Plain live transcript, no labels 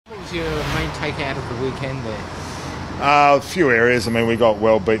was your main takeout of the weekend there? A few areas. I mean, we got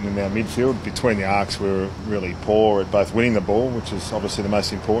well beaten in our midfield. Between the arcs, we were really poor at both winning the ball, which is obviously the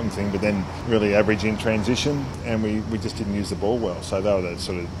most important thing, but then really average in transition, and we just didn't use the ball well. So they were the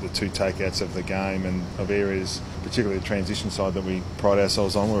sort of the two takeouts of the game and of areas, particularly the transition side, that we pride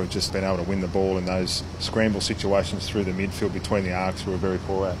ourselves on, where we've just been able to win the ball in those scramble situations through the midfield between the arcs we were very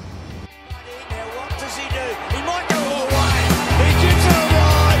poor at. Now what does he do? He might go all the way. He gets it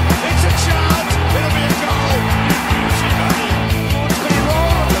right. It's a chance. It'll be a goal. It's going to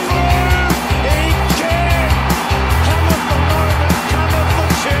roll on through. He can. Come off the moment. Come off the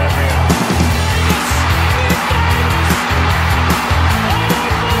champion.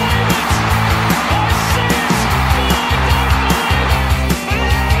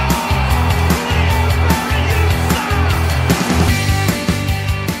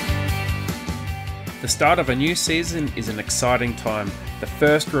 The start of a new season is an exciting time, the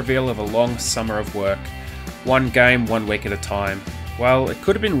first reveal of a long summer of work. One game, 1 week at a time. Well, it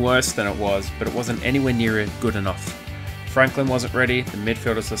could have been worse than it was, but it wasn't anywhere near good enough. Franklin wasn't ready, the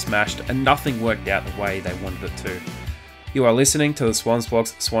midfielders were smashed, and nothing worked out the way they wanted it to. You are listening to the Swans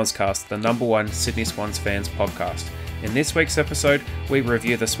Blog's SwansCast, the #1 Sydney Swans fans podcast. In this week's episode, we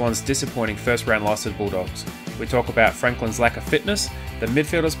review the Swans' disappointing first round loss to the Bulldogs. We talk about Franklin's lack of fitness, the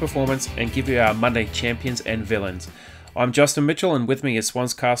midfielders' performance, and give you our Monday champions and villains. I'm Justin Mitchell, and with me is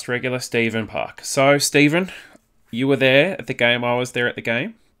SwansCast regular Stephen Park. So, Stephen, you were there at the game, I was there at the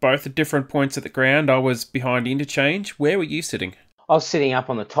game. Both at different points at the ground. I was behind interchange. Where were you sitting? I was sitting up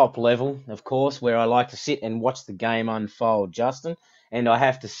on the top level, of course, where I like to sit and watch the game unfold, Justin. And I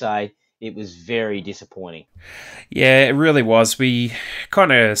have to say, it was very disappointing. Yeah, it really was. We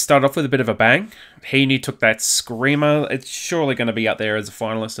kind of started off with a bit of a bang. Heaney took that screamer. It's surely going to be up there as a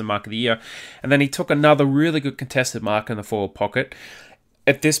finalist and mark of the year. And then he took another really good contested mark in the forward pocket.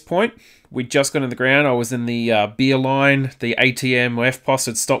 At this point, we just got on the ground. I was in the beer line. The ATM FPOS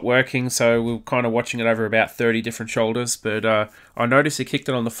had stopped working, so we were kind of watching it over about 30 different shoulders. But I noticed he kicked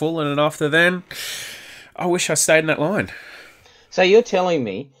it on the full, and after then, I wish I stayed in that line. So you're telling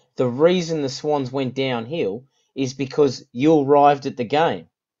me the reason the Swans went downhill is because you arrived at the game?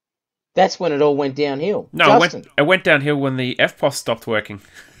 That's when it all went downhill. No, Justin. it went downhill when the FPOS stopped working.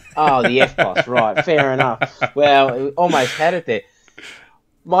 Oh, the FPOS, right. Fair enough. Well, we almost had it there.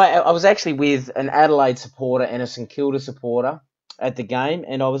 I was actually with an Adelaide supporter and a St Kilda supporter at the game,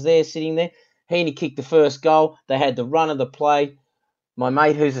 and I was there sitting there. Heaney kicked the first goal. They had the run of the play. My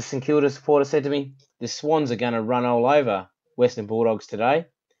mate, who's a St Kilda supporter, said to me, the Swans are going to run all over Western Bulldogs today.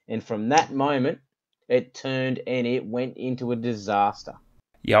 And from that moment, it turned and it went into a disaster.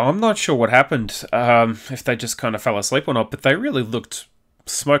 Yeah, I'm not sure what happened, if they just kind of fell asleep or not, but they really looked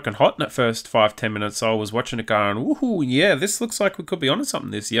smoking hot in that first 5-10 minutes. I was watching it going, woohoo, yeah, this looks like we could be onto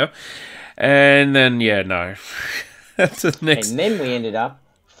something this year. And then, yeah, no. That's the next. And then we ended up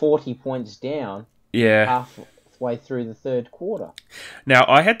 40 points down halfway through the third quarter. Now,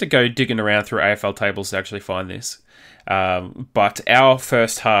 I had to go digging around through AFL tables to actually find this. But our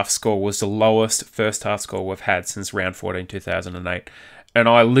first half score was the lowest first half score we've had since round 14, 2008. And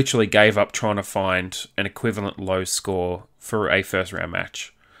I literally gave up trying to find an equivalent low score for a first round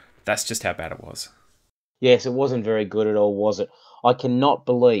match. That's just how bad it was. Yes, it wasn't very good at all, was it? I cannot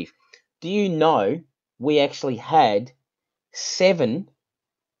believe. Do you know we actually had 7,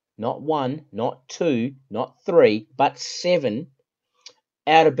 not 1, not 2, not 3, but 7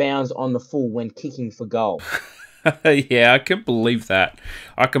 out of bounds on the full when kicking for goal. Yeah, I can believe that.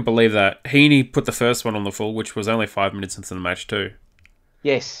 Heaney put the first one on the full, which was only 5 minutes into the match too.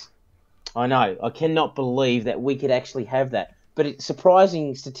 Yes, I know. I cannot believe that we could actually have that. But it's a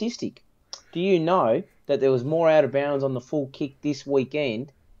surprising statistic. Do you know that there was more out of bounds on the full kick this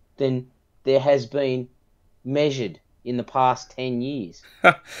weekend than there has been measured in the past 10 years?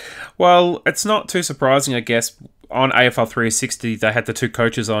 Well, it's not too surprising, I guess. On AFL 360, they had the two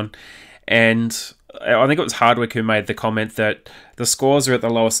coaches on, and I think it was Hardwick who made the comment that the scores are at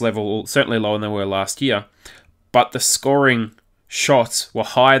the lowest level, certainly lower than they were last year, but the scoring shots were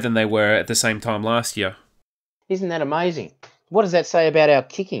higher than they were at the same time last year. Isn't that amazing? What does that say about our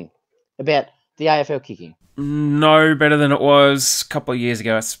kicking? About the AFL kicking? No better than it was a couple of years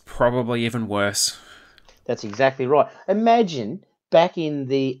ago. It's probably even worse. That's exactly right. Imagine back in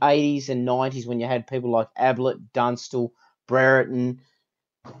the 80s and 90s when you had people like Ablett, Dunstall, Brereton,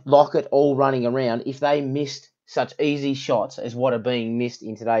 Lockett all running around, if they missed such easy shots as what are being missed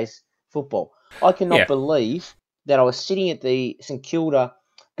in today's football. I cannot believe that I was sitting at the St Kilda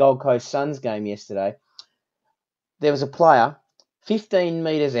Gold Coast Suns game yesterday. There was a player 15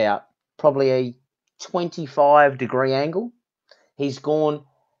 metres out, probably a 25-degree angle. He's gone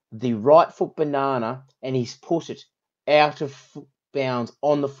the right foot banana and he's put it out of bounds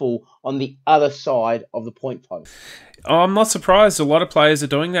on the full on the other side of the point post. Oh, I'm not surprised. A lot of players are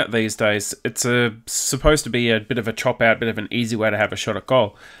doing that these days. It's supposed to be a bit of a chop out, bit of an easy way to have a shot at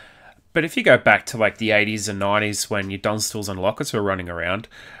goal. But if you go back to like the 80s and 90s when your Dunstals and Locketts were running around,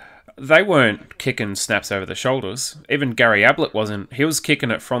 they weren't kicking snaps over the shoulders. Even Gary Ablett wasn't. He was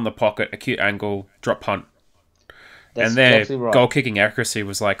kicking it from the pocket, acute angle, drop punt. That's and their exactly right. goal kicking accuracy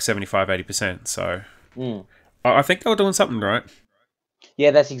was like 75-80%. So I think they were doing something right.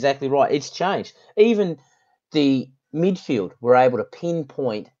 Yeah, that's exactly right. It's changed. Even the midfield were able to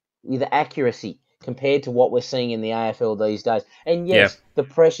pinpoint with accuracy compared to what we're seeing in the AFL these days. And yes, the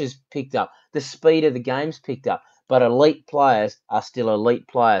pressure's picked up. The speed of the game's picked up. But elite players are still elite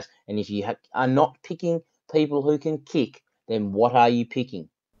players. And if you are not picking people who can kick, then what are you picking?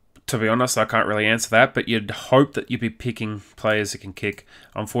 To be honest, I can't really answer that, but you'd hope that you'd be picking players that can kick.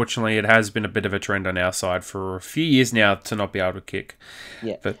 Unfortunately, it has been a bit of a trend on our side for a few years now to not be able to kick.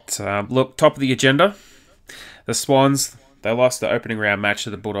 Yeah. But look, top of the agenda, the Swans, they lost the opening round match to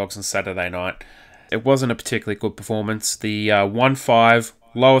the Bulldogs on Saturday night. It wasn't a particularly good performance. The 1-5,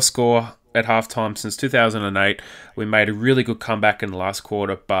 lowest score at halftime since 2008. We made a really good comeback in the last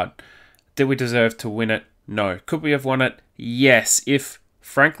quarter, but did we deserve to win it? No. Could we have won it? Yes. If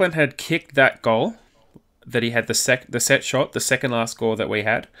Franklin had kicked that goal, that he had the set shot, the second last goal that we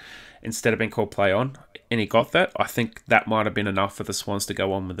had, instead of being called play on, and he got that, I think that might have been enough for the Swans to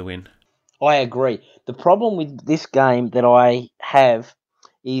go on with the win. I agree. The problem with this game that I have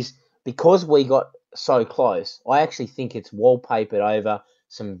is because we got so close, I actually think it's wallpapered over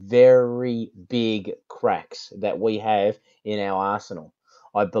some very big cracks that we have in our arsenal.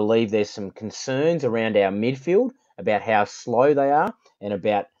 I believe there's some concerns around our midfield about how slow they are and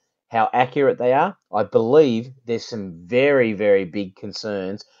about how accurate they are. I believe there's some very, very big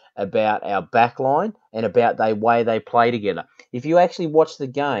concerns about our backline and about the way they play together. If you actually watch the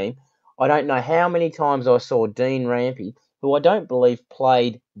game, I don't know how many times I saw Dean Rampy, who I don't believe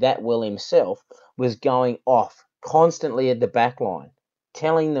played that well himself, was going off constantly at the backline,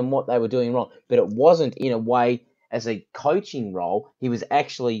 telling them what they were doing wrong. But it wasn't in a way as a coaching role. He was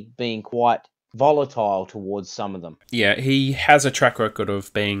actually being quite volatile towards some of them. Yeah, he has a track record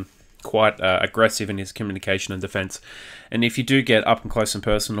of being quite aggressive in his communication and defence. And if you do get up and close and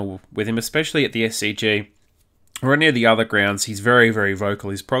personal with him, especially at the SCG or any of the other grounds, he's very, very vocal.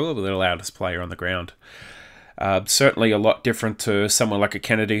 He's probably the loudest player on the ground. Certainly a lot different to someone like a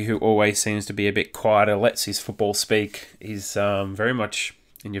Kennedy, who always seems to be a bit quieter, lets his football speak. He's very much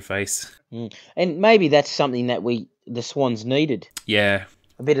in your face. And maybe that's something that the Swans needed. Yeah.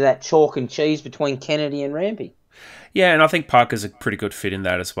 A bit of that chalk and cheese between Kennedy and Rampy. Yeah, and I think Parker's a pretty good fit in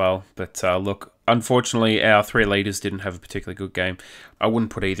that as well. But look, unfortunately, our three leaders didn't have a particularly good game. I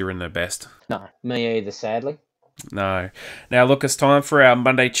wouldn't put either in their best. No, me either, sadly. No. Now, look, it's time for our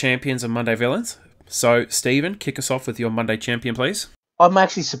Monday champions and Monday villains. So, Stephen, kick us off with your Monday champion, please. I'm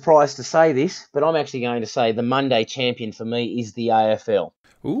actually surprised to say this, but I'm actually going to say the Monday champion for me is the AFL.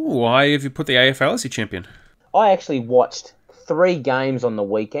 Ooh, why have you put the AFL as your champion? I actually watched 3 games on the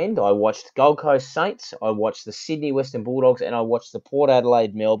weekend. I watched Gold Coast Saints, I watched the Sydney Western Bulldogs, and I watched the Port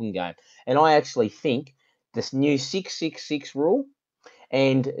Adelaide Melbourne game. And I actually think this new 6-6-6 rule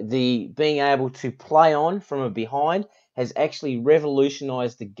and the being able to play on from a behind has actually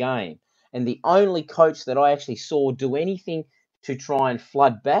revolutionised the game. And the only coach that I actually saw do anything to try and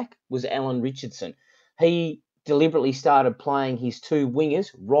flood back was Alan Richardson. He deliberately started playing his 2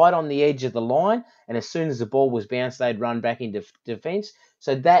 wingers right on the edge of the line, and as soon as the ball was bounced, they'd run back into defence.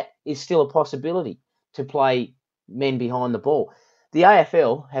 So that is still a possibility, to play men behind the ball. The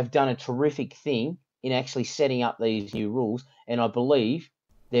AFL have done a terrific thing in actually setting up these new rules, and I believe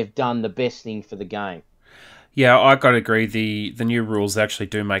they've done the best thing for the game. Yeah, I got to agree. The new rules actually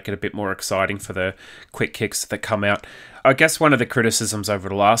do make it a bit more exciting for the quick kicks that come out. I guess one of the criticisms over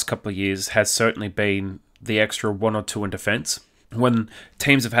the last couple of years has certainly been the extra 1 or 2 in defence. When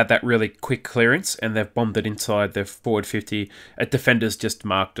teams have had that really quick clearance and they've bombed it inside their forward 50, defenders just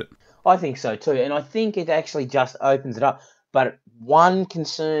marked it. I think so too, and I think it actually just opens it up. But one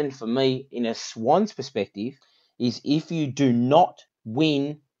concern for me in a Swans perspective is if you do not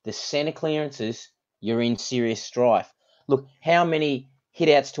win the centre clearances, you're in serious strife. Look, how many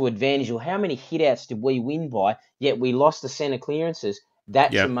hit-outs to advantage, or how many hit-outs did we win by, yet we lost the centre clearances?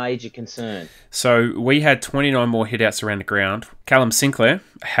 That's a major concern. So we had 29 more hit-outs around the ground. Callum Sinclair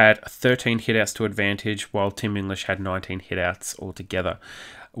had 13 hit-outs to advantage, while Tim English had 19 hit-outs altogether.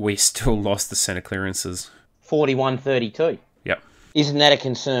 We still lost the centre clearances. 41-32. Yep. Isn't that a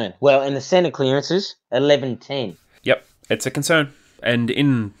concern? Well, and the centre clearances, 11-10. Yep, it's a concern. And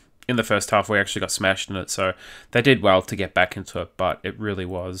in in the first half we actually got smashed in it, so they did well to get back into it, but it really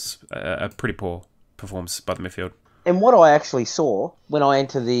was a pretty poor performance by the midfield. And what I actually saw when I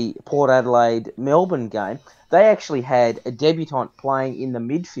entered the Port Adelaide-Melbourne game, they actually had a debutant playing in the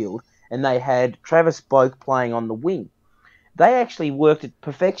midfield, and they had Travis Boak playing on the wing. They actually worked at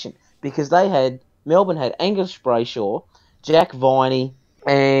perfection because Melbourne had Angus Brayshaw, Jack Viney,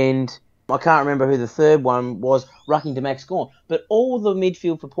 and I can't remember who the third one was, rucking to Max Gawn. But all the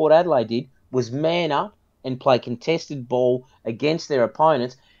midfield for Port Adelaide did was man up and play contested ball against their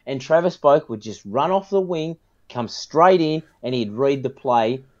opponents, and Travis Boak would just run off the wing, come straight in, and he'd read the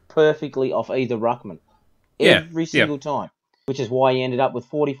play perfectly off either ruckman. Every single time, which is why he ended up with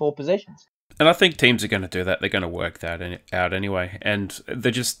 44 possessions. And I think teams are going to do that. They're going to work that out anyway. And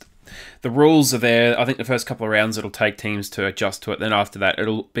the rules are there. I think the first couple of rounds it'll take teams to adjust to it. Then after that,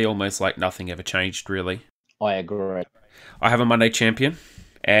 it'll be almost like nothing ever changed, really. I agree. I have a Monday champion,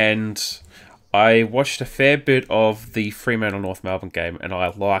 and I watched a fair bit of the Fremantle-North Melbourne game, and I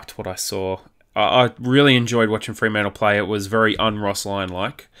liked what I saw. I really enjoyed watching Fremantle play. It was very un-Ross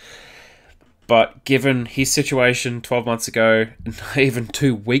Lyon-like. But given his situation 12 months ago, even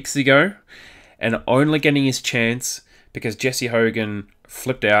 2 weeks ago, and only getting his chance because Jesse Hogan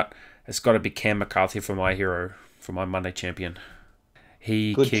flipped out, it's got to be Cam McCarthy for my hero, for my Monday champion.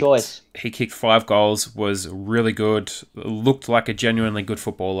 Good choice. He kicked 5 goals, was really good, looked like a genuinely good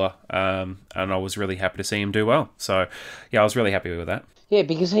footballer, and I was really happy to see him do well. So, yeah, I was really happy with that. Yeah,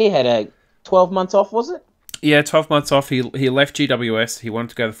 because he had a 12 months off, was it? Yeah, 12 months off. He left GWS. He wanted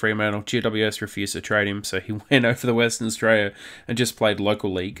to go to Fremantle. GWS refused to trade him, so he went over to Western Australia and just played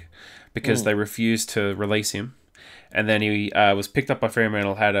local league because they refused to release him. And then he was picked up by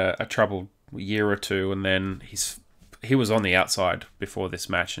Fremantle, had a troubled year or two, and then he was on the outside before this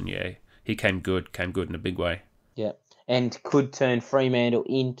match, and yeah, he came good in a big way. Yeah, and could turn Fremantle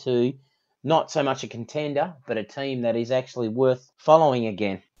into not so much a contender, but a team that is actually worth following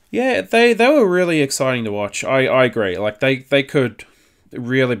again. Yeah, they were really exciting to watch. I agree. Like they could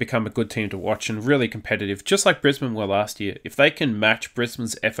really become a good team to watch and really competitive, just like Brisbane were last year. If they can match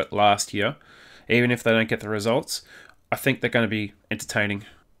Brisbane's effort last year, even if they don't get the results, I think they're going to be entertaining.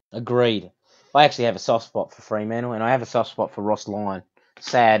 Agreed. I actually have a soft spot for Fremantle, and I have a soft spot for Ross Lyon.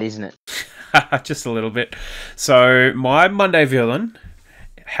 Sad, isn't it? Just a little bit. So my Monday villain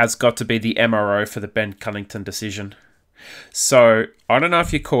has got to be the MRO for the Ben Cunnington decision. So, I don't know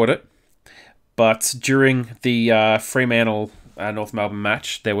if you caught it, but during the Fremantle North Melbourne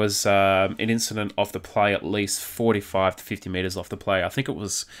match, there was an incident off the play at least 45 to 50 metres off the play. I think it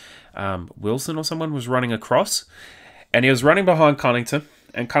was Wilson or someone was running across, and he was running behind Cunnington,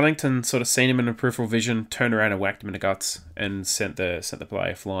 and Cunnington sort of seen him in a peripheral vision, turned around and whacked him in the guts, and sent the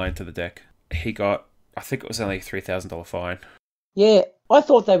player flying to the deck. He got, I think it was only a $3,000 fine. Yeah, I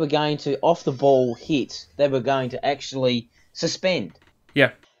thought they were going to, off the ball hit, they were going to actually suspend.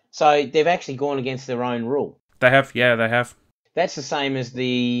 Yeah. So they've actually gone against their own rule. They have, yeah, they have. That's the same as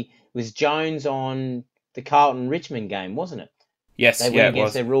was Jones on the Carlton-Richmond game, wasn't it? Yes, they went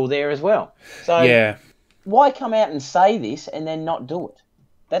against their rule there as well. So yeah. Why come out and say this and then not do it?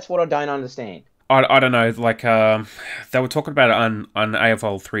 That's what I don't understand. I don't know, like they were talking about it on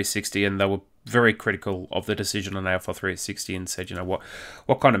AFL 360, and they were very critical of the decision on AFL 360 and said,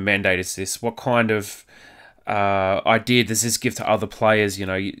 what kind of mandate is this? What kind of idea does this give to other players?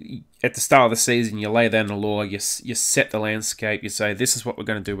 At the start of the season, you lay down the law, you set the landscape, you say, this is what we're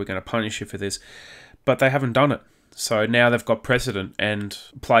going to do, we're going to punish you for this. But they haven't done it. So now they've got precedent, and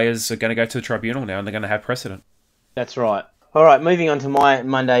players are going to go to the tribunal now, and they're going to have precedent. That's right. All right, moving on to my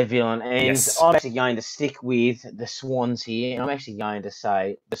Monday villain, and yes. I'm actually going to stick with the Swans here, and I'm actually going to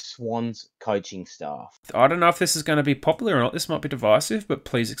say the Swans coaching staff. I don't know if this is going to be popular or not. This might be divisive, but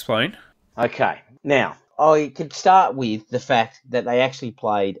please explain. Okay, now, I could start with the fact that they actually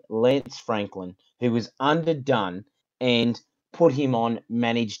played Lance Franklin, who was underdone, and put him on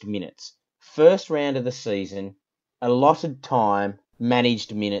managed minutes. First round of the season, allotted time,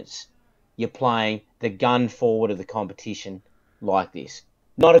 managed minutes. You're playing the gun forward of the competition like this.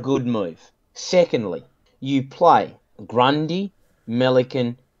 Not a good move. Secondly, you play Grundy,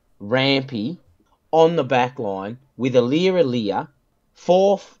 Melican, Rampy on the back line with Alir,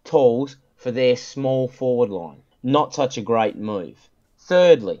 4 talls for their small forward line. Not such a great move.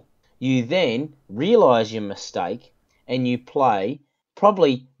 Thirdly, you then realise your mistake and you play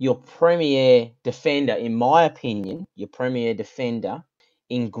probably your premier defender, in my opinion, your premier defender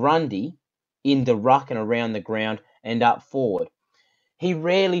in Grundy, in the ruck and around the ground and up forward. He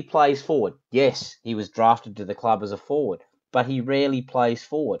rarely plays forward. Yes, he was drafted to the club as a forward, but he rarely plays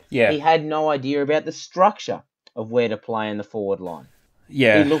forward. Yeah. He had no idea about the structure of where to play in the forward line.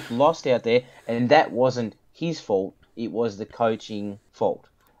 Yeah. He looked lost out there, and that wasn't his fault. It was the coaching fault.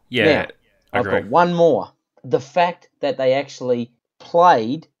 Yeah, Now, I I've agree. got one more. The fact that they actually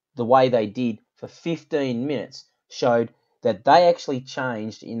played the way they did for 15 minutes showed that they actually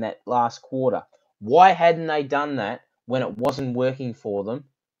changed in that last quarter. Why hadn't they done that when it wasn't working for them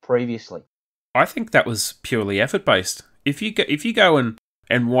previously? I think that was purely effort based. If you go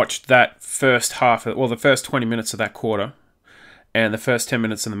and watch that first half, well, the first 20 minutes of that quarter, and the first 10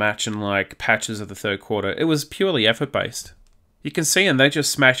 minutes of the match and like patches of the third quarter, it was purely effort based. You can see, and they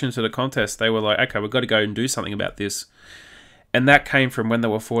just smashed into the contest. They were like, okay, we've got to go and do something about this. And that came from when they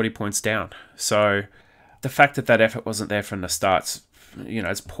were 40 points down. So the fact that that effort wasn't there from the start,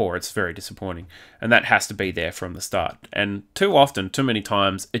 it's poor. It's very disappointing. And that has to be there from the start. And too often, too many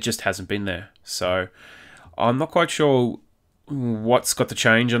times, it just hasn't been there. So I'm not quite sure what's got to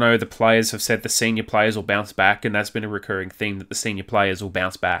change. I know the players have said the senior players will bounce back, and that's been a recurring theme, that the senior players will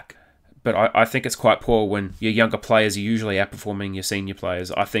bounce back. But I think it's quite poor when your younger players are usually outperforming your senior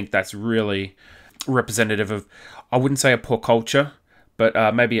players. I think that's really representative of, I wouldn't say a poor culture,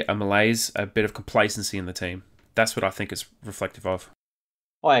 but maybe a malaise, a bit of complacency in the team. That's what I think it's reflective of.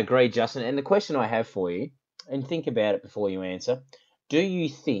 I agree, Justin. And the question I have for you, and think about it before you answer, do you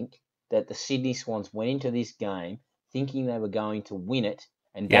think that the Sydney Swans went into this game thinking they were going to win it,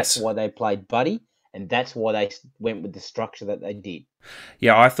 and that's Yes. why they played buddy, and that's why they went with the structure that they did?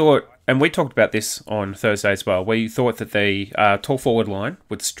 Yeah, I thought, and we talked about this on Thursday as well, we thought that the tall forward line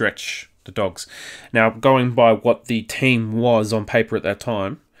would stretch the Dogs. Now, going by what the team was on paper at that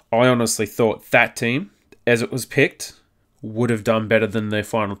time, I honestly thought that team, as it was picked, would have done better than the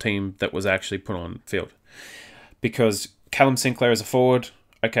final team that was actually put on field. Because Callum Sinclair is a forward,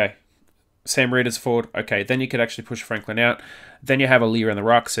 okay. Sam Reid is a forward, okay. Then you could actually push Franklin out. Then you have Aaliyah in the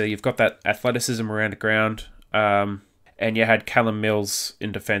ruck, so you've got that athleticism around the ground. And you had Callum Mills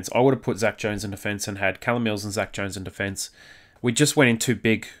in defence. I would have put Zach Jones in defence and had Callum Mills and Zach Jones in defence. We just went in too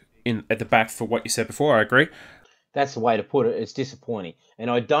big at the back for what you said before, I agree. That's the way to put it. It's disappointing. And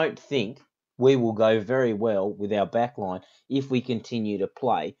I don't think we will go very well with our back line if we continue to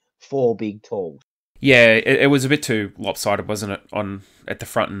play four big talls. Yeah, it was a bit too lopsided, wasn't it? At the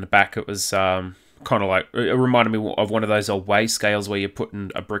front and the back, it was kind of like, it reminded me of one of those old weigh scales where you're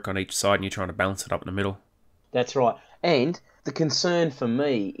putting a brick on each side and you're trying to balance it up in the middle. That's right. And the concern for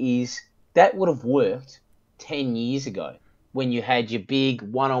me is that would have worked 10 years ago when you had your big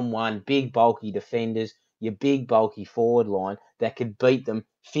one-on-one, big bulky defenders, your big bulky forward line that could beat them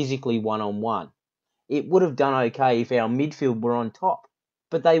physically one-on-one. It would have done okay if our midfield were on top,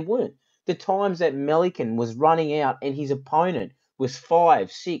 but they weren't. The times that Melican was running out and his opponent was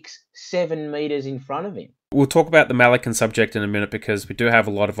 5, 6, 7 metres in front of him. We'll talk about the Melican subject in a minute because we do have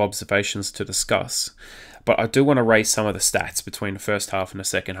a lot of observations to discuss. But I do want to raise some of the stats between the first half and the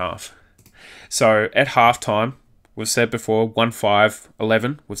second half. So at halftime, we've said before,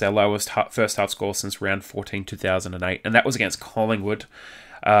 1-5-11 was our lowest first half score since round 14, 2008. And that was against Collingwood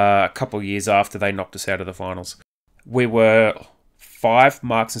a couple of years after they knocked us out of the finals. We were 5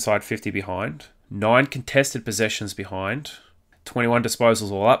 marks inside 50 behind, 9 contested possessions behind, 21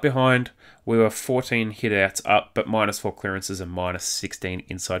 disposals all up behind. We were 14 hit-outs up, but minus 4 clearances and minus 16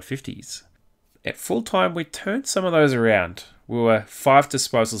 inside 50s. At full time, we turned some of those around. We were 5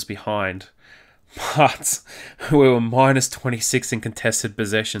 disposals behind, but we were minus 26 in contested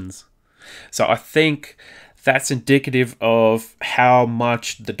possessions. So I think that's indicative of how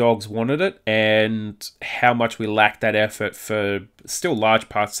much the Dogs wanted it and how much we lacked that effort for still large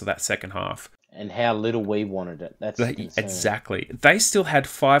parts of that second half. And how little we wanted it. That's the concern. Exactly. They still had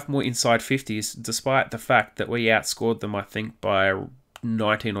 5 more inside 50s, despite the fact that we outscored them, I think, by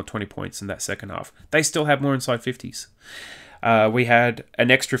 19 or 20 points in that second half. They still have more inside 50s. We had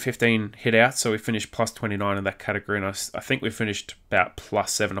an extra 15 hit out, so we finished plus 29 in that category, and I think we finished about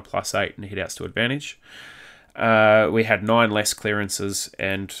plus 7 or plus 8 in hit outs to advantage. We had 9 less clearances,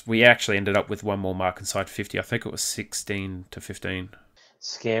 and we actually ended up with 1 more mark inside 50. I think it was 16 to 15.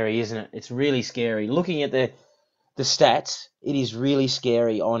 Scary, isn't it? It's really scary. Looking at the stats, it is really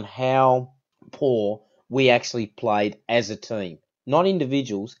scary on how poor we actually played as a team. Not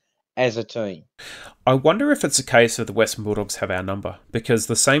individuals, as a team. I wonder if it's a case of the Western Bulldogs have our number, because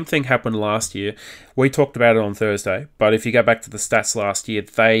the same thing happened last year. We talked about it on Thursday, but if you go back to the stats last year,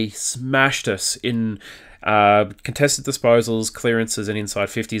 they smashed us in contested disposals, clearances, and inside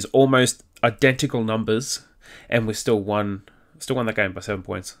 50s, almost identical numbers, and we still won that game by 7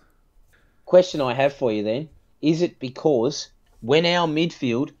 points. Question I have for you then, is it because when our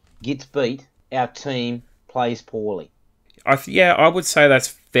midfield gets beat, our team plays poorly? I would say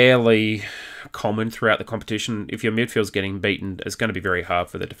that's fairly common throughout the competition. If your midfield's getting beaten, it's going to be very hard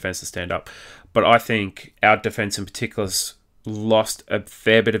for the defence to stand up. But I think our defence in particular lost a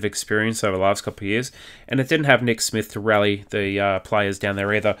fair bit of experience over the last couple of years, and it didn't have Nick Smith to rally the players down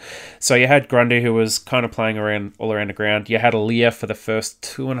there either. So you had Grundy, who was kind of playing all around the ground. You had Aaliyah for the first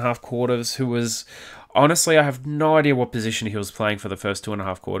 2.5 quarters, who was... Honestly, I have no idea what position he was playing for the first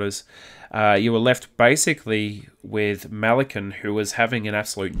 2.5 quarters. You were left basically with Malikan, who was having an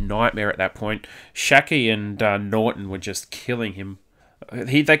absolute nightmare at that point. Shaki and Norton were just killing him.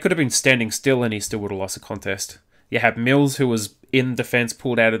 They could have been standing still and he still would have lost a contest. You had Mills, who was in defence,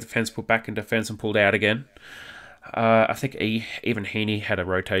 pulled out of defence, put back in defence and pulled out again. I think even Heaney had a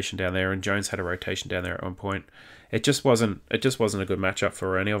rotation down there and Jones had a rotation down there at one point. It just wasn't a good matchup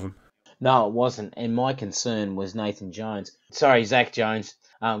for any of them. No, it wasn't. And my concern was Zach Jones.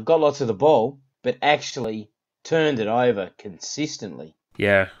 Got lots of the ball, but actually turned it over consistently.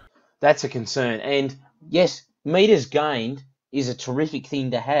 Yeah. That's a concern. And yes, metres gained is a terrific thing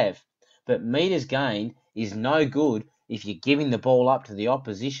to have, but metres gained is no good if you're giving the ball up to the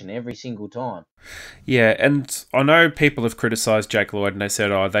opposition every single time. Yeah, and I know people have criticised Jake Lloyd and they said,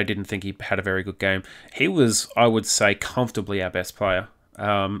 they didn't think he had a very good game. He was, I would say, comfortably our best player.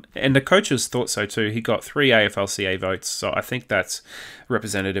 And the coaches thought so too. He got 3 AFLCA votes, so I think that's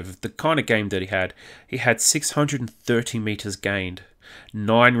representative of the kind of game that he had. He had 630 metres gained,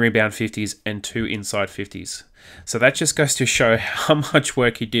 9 rebound 50s and 2 inside 50s. So that just goes to show how much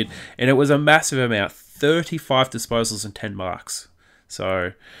work he did. And it was a massive amount, 35 disposals and 10 marks.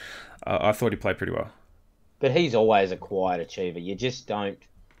 So I thought he played pretty well. But he's always a quiet achiever. You just don't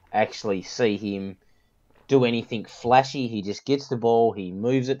actually see him do anything flashy. He just gets the ball, he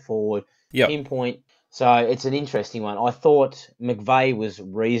moves it forward, pinpoint. So it's an interesting one. I thought McVeigh was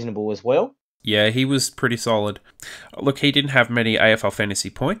reasonable as well. Yeah, he was pretty solid. Look, he didn't have many AFL fantasy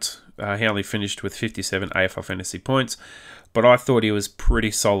points. He only finished with 57 AFL fantasy points, but I thought he was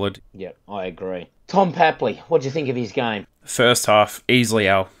pretty solid. Yep, I agree. Tom Papley, what do you think of his game? First half,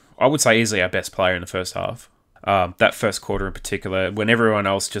 I would say easily our best player in the first half. That first quarter in particular, when everyone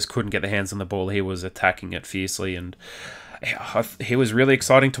else just couldn't get their hands on the ball, he was attacking it fiercely, and he was really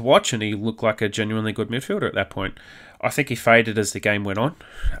exciting to watch, and he looked like a genuinely good midfielder at that point. I think he faded as the game went on.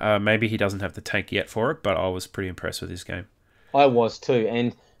 Maybe he doesn't have the tank yet for it, but I was pretty impressed with his game. I was too,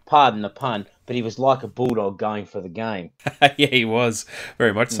 and pardon the pun, but he was like a bulldog going for the game. Yeah, he was.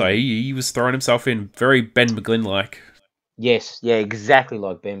 Very much so. He was throwing himself in very Ben McGlynn-like. Yes, yeah, exactly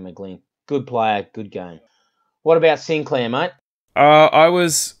like Ben McGlynn. Good player, good game. What about Sinclair, mate? I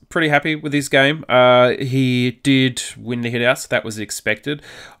was pretty happy with his game. He did win the hitouts. That was expected.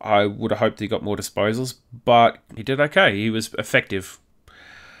 I would have hoped he got more disposals, but he did okay. He was effective.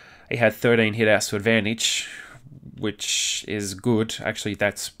 He had 13 hitouts to advantage, which is good. Actually,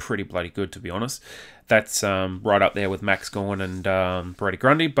 that's pretty bloody good, to be honest. That's right up there with Max Gawn and Brody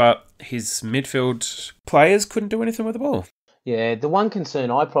Grundy, but his midfield players couldn't do anything with the ball. Yeah, the one concern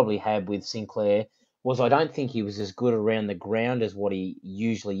I probably had with Sinclair was I don't think he was as good around the ground as what he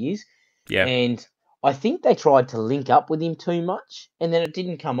usually is. Yeah. And I think they tried to link up with him too much, and then it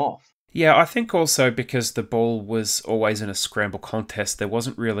didn't come off. Yeah, I think also because the ball was always in a scramble contest, there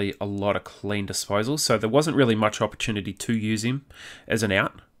wasn't really a lot of clean disposals, so there wasn't really much opportunity to use him as an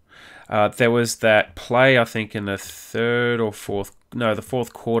out. There was that play, I think, in the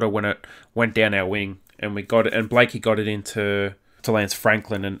fourth quarter when it went down our wing, and we got it, and Blakey got it into Lance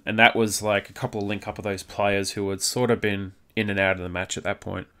Franklin, and that was like a couple of link up of those players who had sort of been in and out of the match at that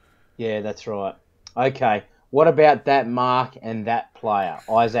point. Yeah, that's right. Okay, what about that mark and that player,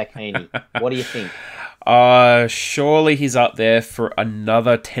 Isaac Heaney? What do you think? Surely he's up there for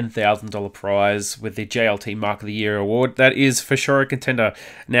another $10,000 prize with the JLT Mark of the Year award. That is for sure a contender.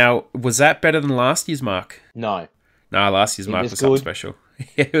 Now, was that better than last year's mark? No. No, last year's mark was something special.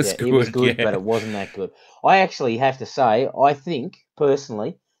 It was good. It was good, but it wasn't that good. I actually have to say, I think,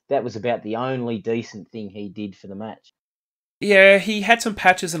 personally, that was about the only decent thing he did for the match. Yeah, he had some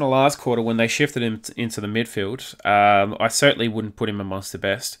patches in the last quarter when they shifted him into the midfield. I certainly wouldn't put him amongst the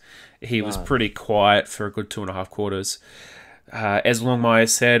best. He was pretty quiet for a good 2.5 quarters. As Longmire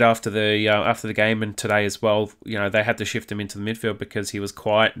said after the game and today as well, they had to shift him into the midfield because he was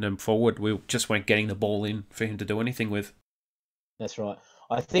quiet and forward. We just weren't getting the ball in for him to do anything with. That's right.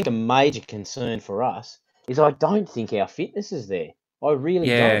 I think a major concern for us is I don't think our fitness is there. I really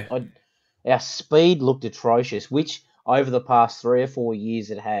don't. Our speed looked atrocious, which over the past 3 or 4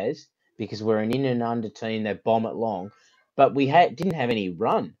 years it has, because we're an in and under team that bomb it long. But we didn't have any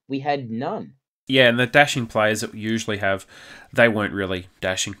run. We had none. Yeah, and the dashing players that we usually have, they weren't really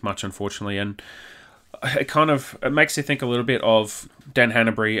dashing much, unfortunately. And It makes you think a little bit of Dan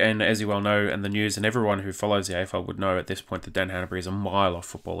Hanbury, and as you well know, and the news and everyone who follows the AFL would know at this point that Dan Hanbury is a mile off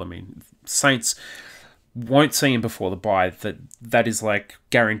football. I mean, Saints won't see him before the bye. That is like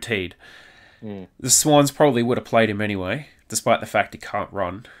guaranteed. The Swans probably would have played him anyway, despite the fact he can't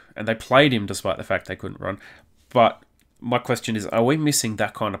run, and they played him despite the fact they couldn't run. But my question is, are we missing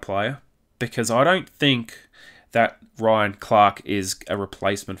that kind of player? Because I don't think that Ryan Clark is a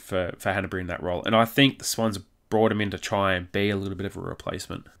replacement for Hanbury in that role. And I think the Swans brought him in to try and be a little bit of a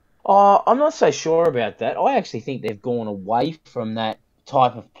replacement. I'm not so sure about that. I actually think they've gone away from that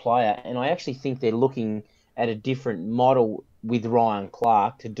type of player, and I actually think they're looking at a different model with Ryan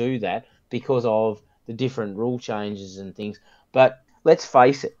Clark to do that because of the different rule changes and things. But let's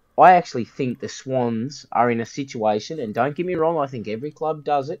face it, I actually think the Swans are in a situation, and don't get me wrong, I think every club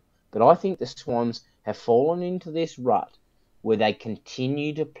does it, but I think the Swans have fallen into this rut where they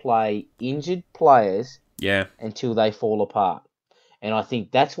continue to play injured players until they fall apart. And I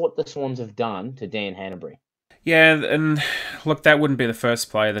think that's what the Swans have done to Dan Hanbury. Yeah, and look, that wouldn't be the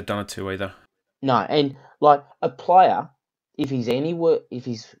first player they've done it to either. No, and like a player, if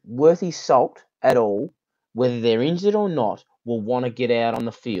he's worth his salt at all, whether they're injured or not, will want to get out on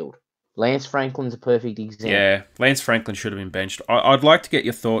the field. Lance Franklin's a perfect example. Yeah, Lance Franklin should have been benched. I'd like to get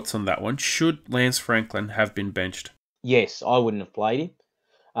your thoughts on that one. Should Lance Franklin have been benched? Yes, I wouldn't have played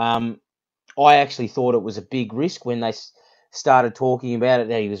him. I actually thought it was a big risk when they started talking about it,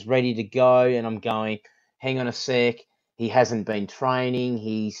 that he was ready to go, and I'm going, hang on a sec, he hasn't been training,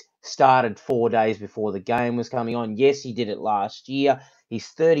 he's started 4 days before the game was coming on. Yes, he did it last year. He's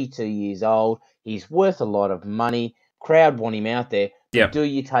 32 years old. He's worth a lot of money. Crowd want him out there. Yeah. Do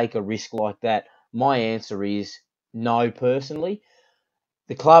you take a risk like that? My answer is no, personally.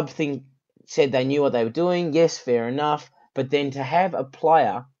 The club said they knew what they were doing. Yes, fair enough. But then to have a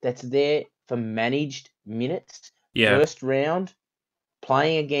player that's there for managed minutes, first round,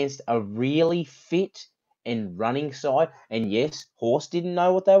 playing against a really fit and running side, and yes, Horse didn't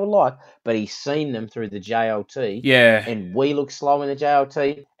know what they were like, but he's seen them through the JLT. Yeah. And we look slow in the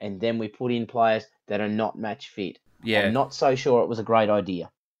JLT, and then we put in players that are not match fit. Yeah. I'm not so sure it was a great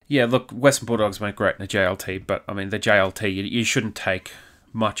idea. Yeah, look, Western Bulldogs went great in the JLT, but I mean, the JLT, you shouldn't take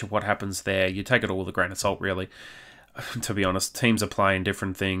much of what happens there. You take it all with a grain of salt, really. To be honest, teams are playing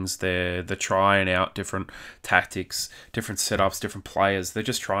different things. They're trying out different tactics, different setups, different players. They're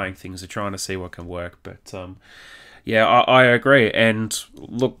just trying things. They're trying to see what can work. But yeah, I agree. And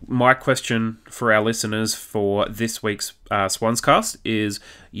look, my question for our listeners for this week's SwansCast is,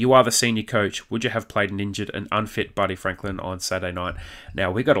 you are the senior coach. Would you have played an injured and unfit Buddy Franklin on Saturday night? Now,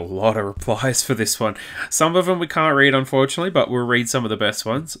 we got a lot of replies for this one. Some of them we can't read, unfortunately, but we'll read some of the best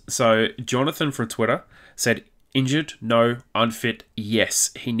ones. So Jonathan from Twitter said, injured, no. Unfit,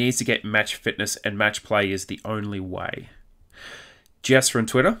 yes. He needs to get match fitness, and match play is the only way. Jess from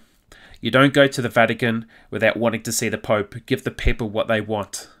Twitter, you don't go to the Vatican without wanting to see the Pope. Give the people what they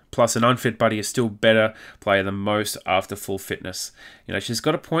want. Plus, an unfit Buddy is still better player than most after full fitness. You know, she's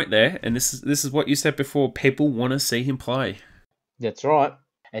got a point there, and this is what you said before. People want to see him play. That's right.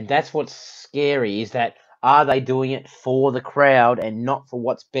 And that's what's scary, is that are they doing it for the crowd and not for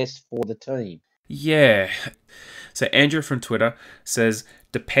what's best for the team? Yeah. So Andrew from Twitter says,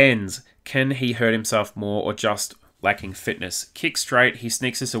 depends. Can he hurt himself more or just lacking fitness? Kick straight, he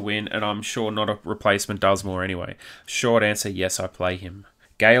sneaks us a win, and I'm sure not a replacement does more anyway. Short answer, yes, I play him.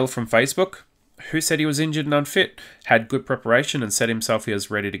 Gail from Facebook, who said he was injured and unfit? Had good preparation and said himself he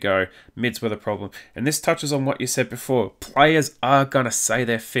was ready to go. Mids were the problem. And this touches on what you said before. Players are going to say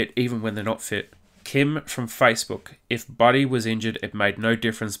they're fit even when they're not fit. Kim from Facebook, if Buddy was injured, it made no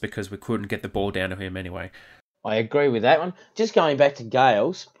difference because we couldn't get the ball down to him anyway. I agree with that one. Just going back to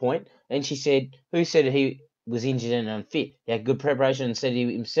Gail's point, and she said, who said he was injured and unfit? He had good preparation and said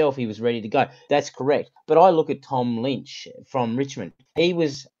himself he was ready to go. That's correct. But I look at Tom Lynch from Richmond. He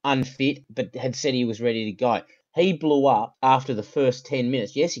was unfit, but had said he was ready to go. He blew up after the first 10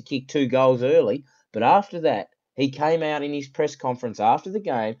 minutes. Yes, he kicked 2 goals early, but after that, he came out in his press conference after the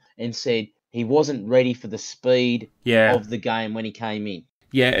game and said he wasn't ready for the speed of the game when he came in.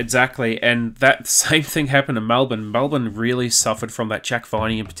 Yeah, exactly. And that same thing happened in Melbourne. Melbourne really suffered from that. Jack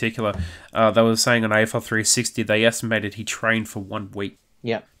Viney in particular. They were saying on AFL 360 they estimated he trained for 1 week.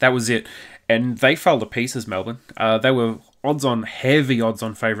 Yeah. That was it. And they fell to pieces, Melbourne. They were heavy odds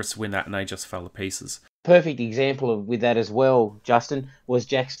on favourites to win that, and they just fell to pieces. Perfect example with that as well, Justin, was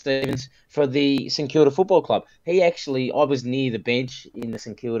Jack Stevens for the St Kilda Football Club. I was near the bench in the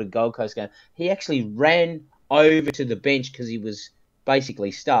St Kilda Gold Coast game. He actually ran over to the bench because he was basically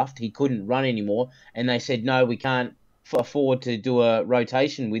stuffed. He couldn't run anymore. And they said, no, we can't afford to do a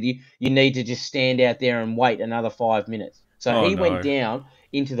rotation with you. You need to just stand out there and wait another 5 minutes. So he went down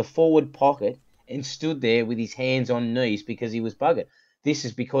into the forward pocket and stood there with his hands on knees because he was buggered. This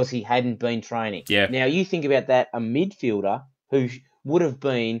is because he hadn't been training. Yeah. Now, you think about that, a midfielder who would have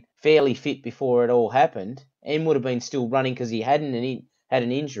been fairly fit before it all happened and would have been still running because he hadn't had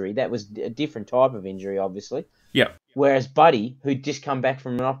an injury. That was a different type of injury, obviously. Yeah. Whereas Buddy, who'd just come back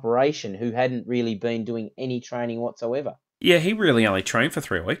from an operation, who hadn't really been doing any training whatsoever. Yeah, he really only trained for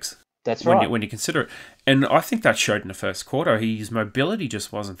 3 weeks. That's right. When you consider it. And I think that showed in the first quarter. His mobility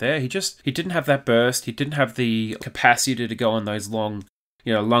just wasn't there. He didn't have that burst. He didn't have the capacity to go on those long,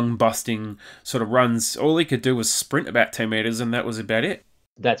 lung-busting sort of runs. All he could do was sprint about 10 metres, and that was about it.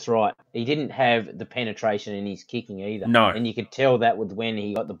 That's right. He didn't have the penetration in his kicking either. No. And you could tell that with when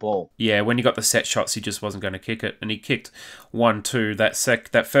he got the ball. Yeah, when he got the set shots, he just wasn't going to kick it. And he kicked 1-2.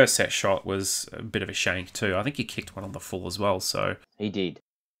 That first set shot was a bit of a shank too. I think he kicked one on the full as well. So He did.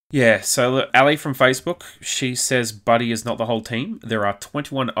 Yeah, so look, Ali from Facebook, she says Buddy is not the whole team. There are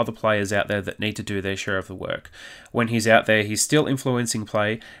 21 other players out there that need to do their share of the work. When he's out there, he's still influencing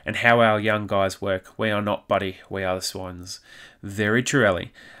play and how our young guys work. We are not Buddy, we are the Swans. Very true,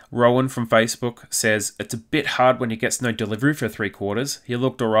 Ali. Rowan from Facebook says, it's a bit hard when he gets no delivery for 3 quarters. He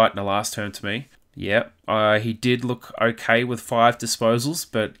looked alright in the last term to me. Yeah, he did look okay with 5 disposals,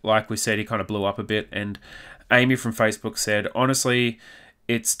 but like we said, he kind of blew up a bit. And Amy from Facebook said, honestly,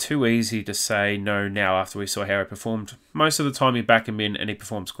 it's too easy to say no now after we saw how he performed. Most of the time you back him in and he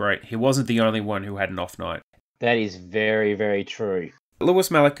performs great. He wasn't the only one who had an off night. That is very, very true. Lewis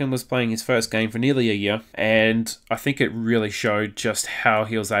Malikan was playing his first game for nearly a year, and I think it really showed just how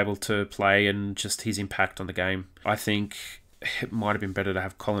he was able to play and just his impact on the game. I think it might have been better to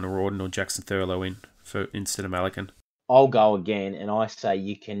have Colin O'Riordan or Jackson Thurlow in instead of Malikan. I'll go again, and I say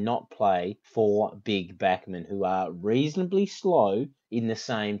you cannot play 4 big backmen who are reasonably slow in the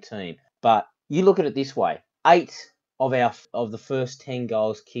same team. But you look at it this way: 8 of the first 10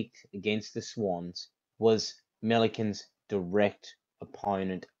 goals kicked against the Swans was Melican's direct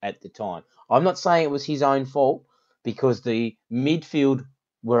opponent at the time. I'm not saying it was his own fault, because the midfield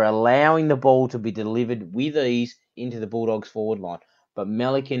were allowing the ball to be delivered with ease into the Bulldogs forward line, but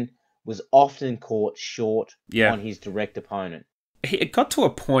Melican was often caught short on his direct opponent. It got to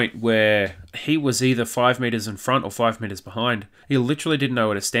a point where he was either 5 metres in front or 5 metres behind. He literally didn't know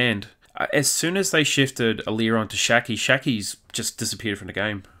where to stand. As soon as they shifted Aaliyah onto Shacky's just disappeared from the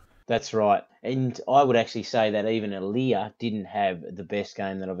game. That's right. And I would actually say that even Aaliyah didn't have the best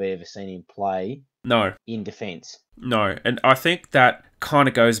game that I've ever seen him play. No. In defence. No, and I think that kind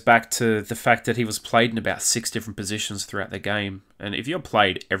of goes back to the fact that he was played in about 6 different positions throughout the game. And if you're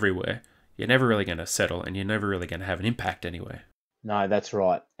played everywhere, you're never really going to settle and you're never really going to have an impact anywhere. No, that's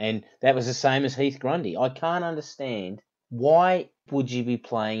right. And that was the same as Heath Grundy. I can't understand why would you be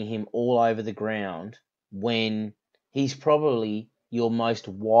playing him all over the ground when he's probably your most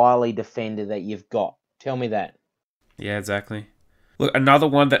wily defender that you've got. Tell me that. Yeah, exactly. Look, another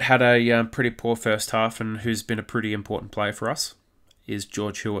one that had a pretty poor first half and who's been a pretty important player for us is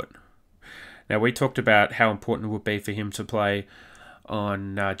George Hewitt. Now, we talked about how important it would be for him to play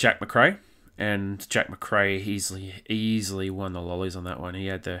on Jack McRae, and Jack McRae easily won the lollies on that one. He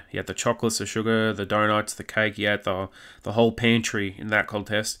had the chocolates, the sugar, the donuts, the cake. He had the whole pantry in that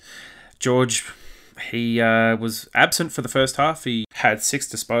contest. George, he was absent for the first half. He had 6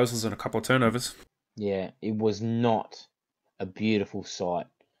 disposals and a couple of turnovers. Yeah, it was not a beautiful sight.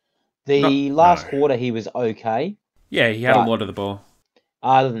 The last quarter, he was okay. Yeah, he had a lot of the ball.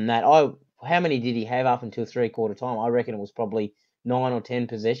 Other than that, how many did he have up until 3/4 time? I reckon it was probably 9 or 10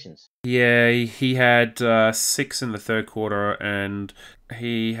 possessions. Yeah, he had 6 in the third quarter, and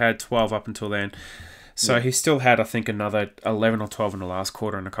he had 12 up until then. So he still had, I think, another 11 or 12 in the last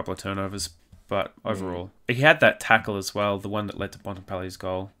quarter and a couple of turnovers. But overall, he had that tackle as well, the one that led to Bontempelli's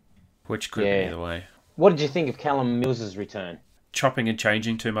goal, which could be either way. What did you think of Callum Mills's return? Chopping and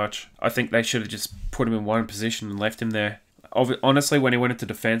changing too much. I think they should have just put him in one position and left him there. Honestly, when he went into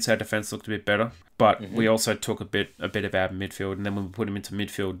defence, our defence looked a bit better. But we also took a bit of our midfield, and then when we put him into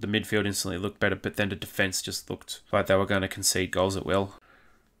midfield, the midfield instantly looked better, but then the defence just looked like they were going to concede goals at will.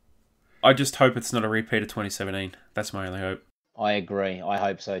 I just hope it's not a repeat of 2017. That's my only hope. I agree. I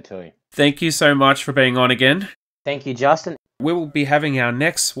hope so too. Thank you so much for being on again. Thank you, Justin. We will be having our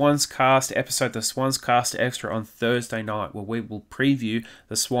next SwansCast episode, the SwansCast Extra, on Thursday night, where we will preview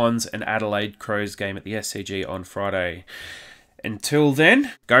the Swans and Adelaide Crows game at the SCG on Friday. Until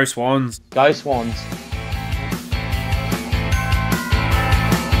then, go Swans! Go Swans!